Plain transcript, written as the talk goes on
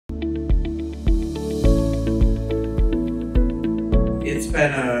It's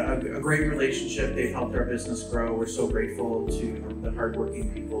been a great relationship. They've helped our business grow. We're so grateful to the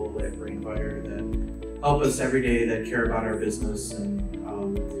hardworking people at Brainvire that help us every day, that care about our business, and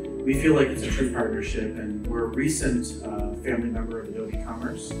we feel like it's a true partnership. And we're a recent family member of Adobe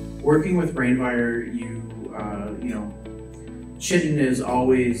Commerce. Working with Brainvire, you know, Chitin is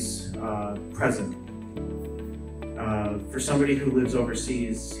always present. For somebody who lives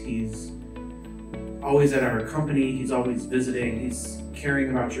overseas, he's always at our company, he's always visiting, he's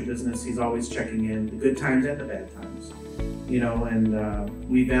caring about your business, he's always checking in, the good times and the bad times. You know, and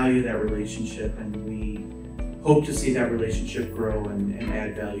we value that relationship, and we hope to see that relationship grow and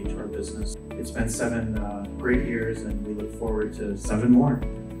add value to our business. It's been 7 great years, and we look forward to 7 more.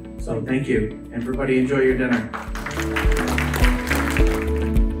 So thank you. Everybody enjoy your dinner.